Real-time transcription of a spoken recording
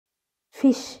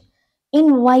fish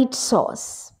in white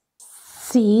sauce.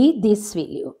 See this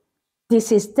video.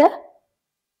 This is the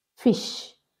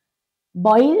fish,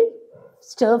 boiled,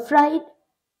 stir-fried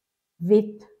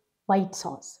with white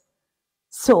sauce.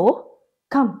 So,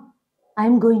 come,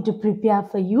 I'm going to prepare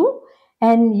for you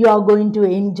and you are going to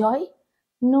enjoy.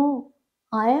 No,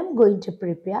 I am going to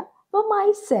prepare for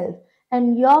myself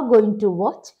and you are going to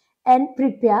watch and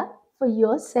prepare for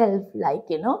yourself. Like,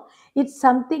 it's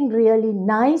something really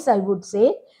nice, I would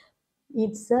say.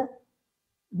 It's a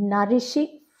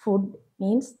nourishing food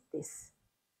means this.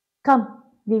 Come,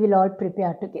 we will all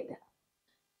prepare together.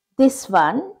 This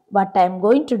one, what I'm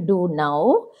going to do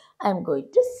now, I'm going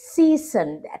to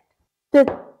season that.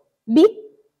 The big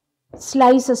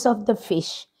slices of the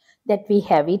fish that we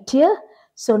have it here.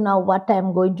 So now what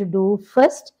I'm going to do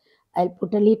first, I'll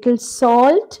put a little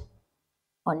salt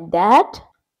on that,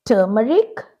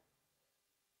 turmeric,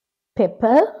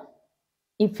 pepper.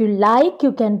 If you like,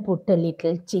 you can put a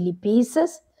little chili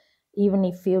pieces. Even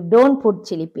if you don't put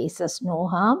chili pieces, no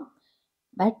harm.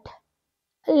 But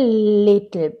a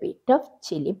little bit of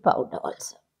chili powder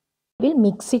also. We'll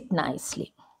mix it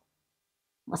nicely.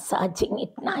 Massaging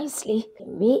it nicely.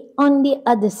 Way on the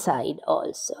other side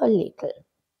also a little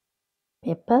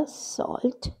pepper,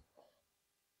 salt,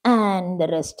 and the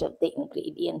rest of the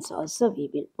ingredients also we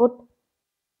will put.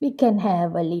 We can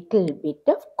have a little bit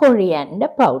of coriander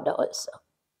powder also.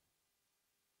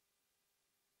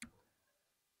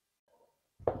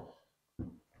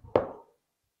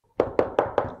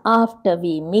 After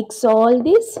we mix all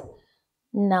this,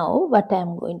 now what I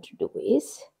am going to do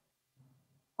is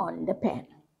on the pan.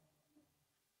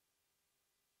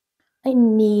 I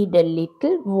need a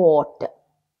little water.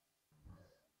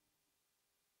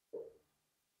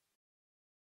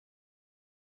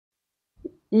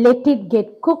 Let it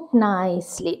get cooked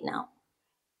nicely now.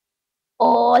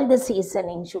 All the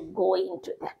seasoning should go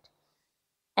into that.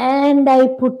 And I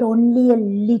put only a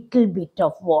little bit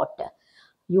of water.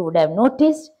 You would have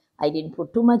noticed I didn't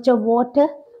put too much of water,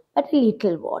 but a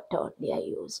little water only I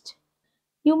used.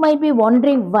 You might be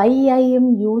wondering why I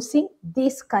am using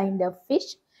this kind of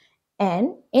fish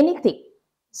and anything,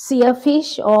 sear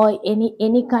fish or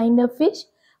any kind of fish,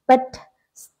 but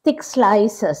thick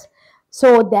slices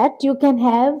so that you can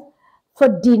have for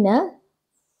dinner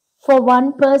for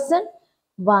one person,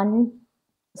 one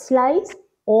slice,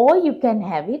 or you can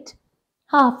have it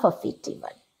half of it even.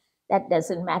 That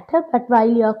doesn't matter, but while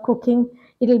you are cooking,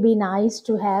 it'll be nice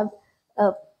to have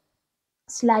a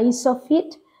slice of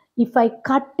it. If I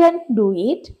cut and do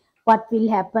it, what will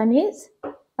happen?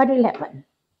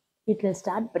 It will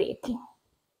start breaking.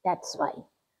 That's why.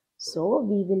 So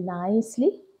we will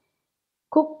nicely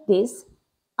cook this.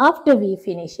 After we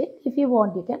finish it, if you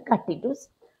want, you can cut it to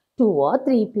 2 or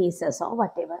 3 pieces or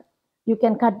whatever. You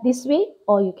can cut this way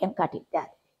or you can cut it that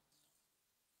way.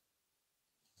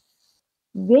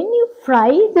 When you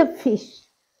fry the fish,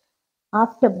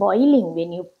 after boiling,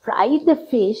 when you fry the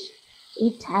fish,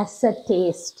 it has a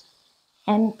taste.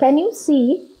 And can you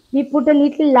see, we put a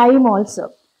little lime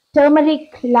also.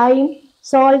 Turmeric, lime,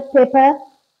 salt, pepper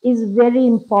is very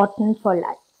important for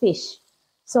fish.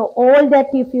 So all that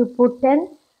if you put and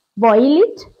boil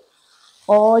it,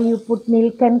 or you put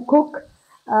milk and cook,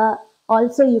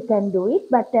 also you can do it.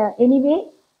 But anyway,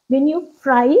 when you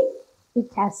fry,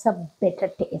 it has a better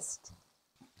taste.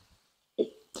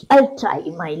 I'll try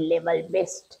my level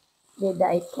best whether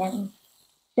I can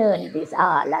turn this.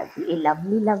 Lovely,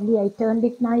 lovely, lovely. I turned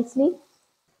it nicely.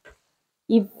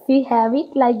 If we have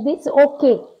it like this,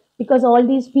 okay, because all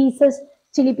these pieces,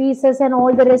 chili pieces and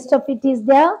all the rest of it is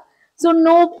there. So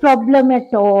no problem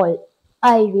at all.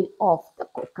 I will off the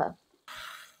cooker.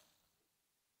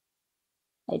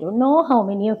 I don't know how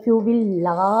many of you will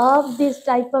love this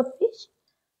type of fish,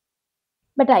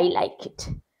 but I like it.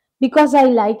 Because I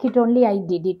like it only, I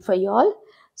did it for you all.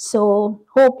 So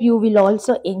hope you will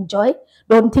also enjoy.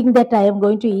 Don't think that I am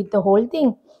going to eat the whole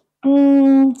thing.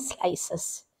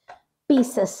 Slices,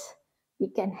 pieces, we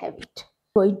can have it.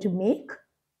 Going to make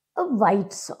a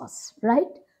white sauce,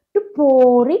 right? To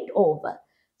pour it over.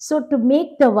 So to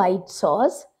make the white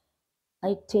sauce,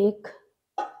 I take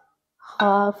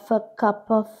half a cup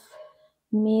of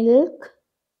milk,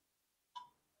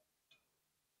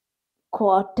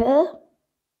 quarter,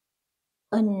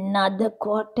 another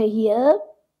quarter here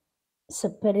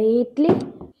separately,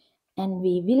 and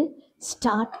we will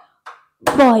start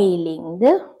boiling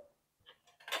the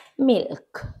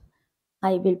milk.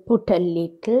 I will put a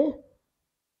little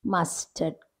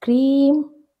mustard cream,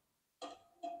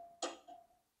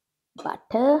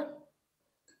 butter,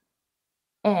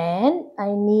 and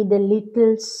I need a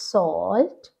little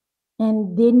salt,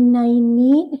 and then I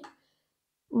need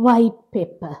white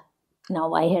pepper.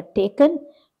 Now I have taken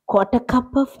quarter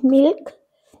cup of milk.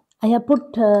 I have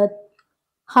put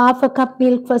half a cup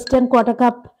milk first and quarter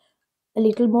cup a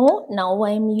little more. Now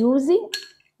I am using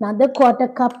another quarter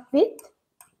cup with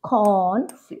corn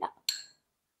flour.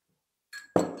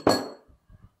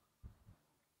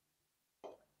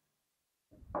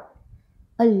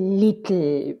 A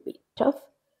little bit of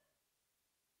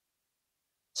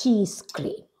cheese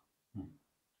cream.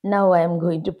 Now I am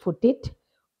going to put it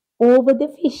over the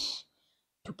fish.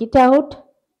 Took it out.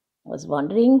 Was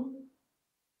wondering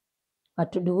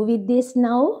what to do with this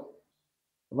now.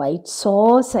 White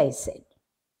sauce, I said.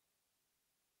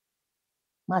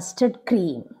 Mustard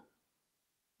cream.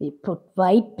 We put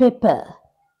white pepper,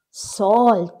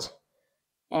 salt,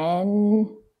 and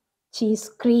cheese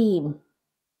cream,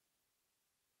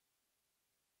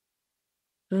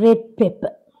 red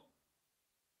pepper.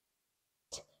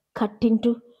 Cut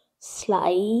into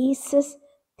slices,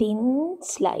 thin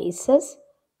slices,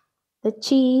 the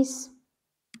cheese.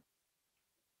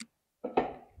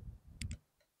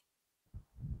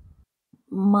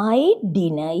 My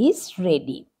dinner is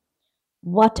ready.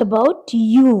 What about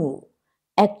you?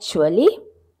 Actually,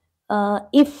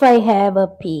 if I have a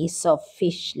piece of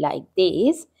fish like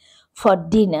this for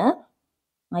dinner,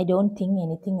 I don't think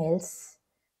anything else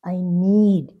I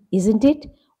need, isn't it?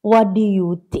 What do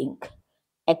you think?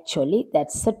 Actually,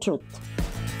 that's the truth.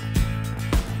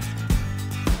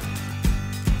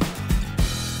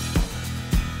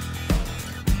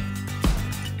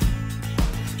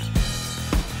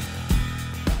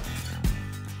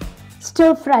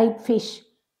 Stir fried fish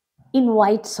in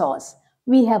white sauce.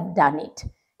 We have done it,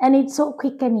 and it's so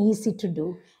quick and easy to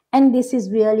do. And this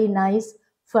is really nice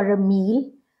for a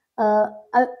meal.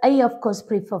 I of course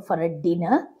prefer for a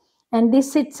dinner, and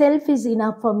this itself is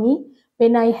enough for me.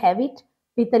 When I have it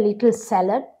with a little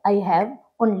salad, I have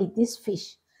only this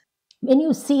fish. When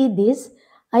you see this,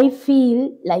 I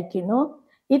feel like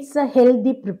it's a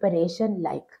healthy preparation.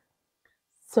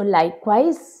 So,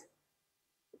 likewise,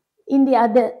 in the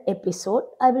other episode,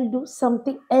 I will do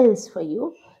something else for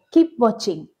you. Keep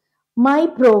watching my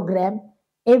program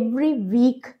every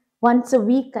week, once a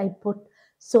week I put.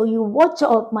 So you watch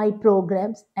all my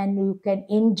programs and you can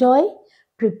enjoy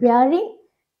preparing,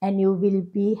 and you will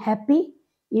be happy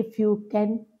if you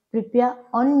can prepare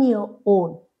on your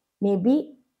own.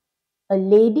 Maybe a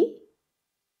lady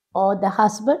or the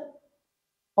husband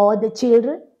or the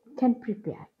children can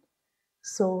prepare.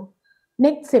 So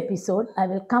next episode I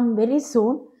will come very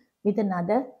soon with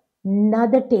another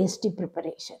tasty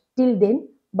preparation. Till then,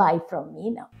 bye from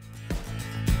me now.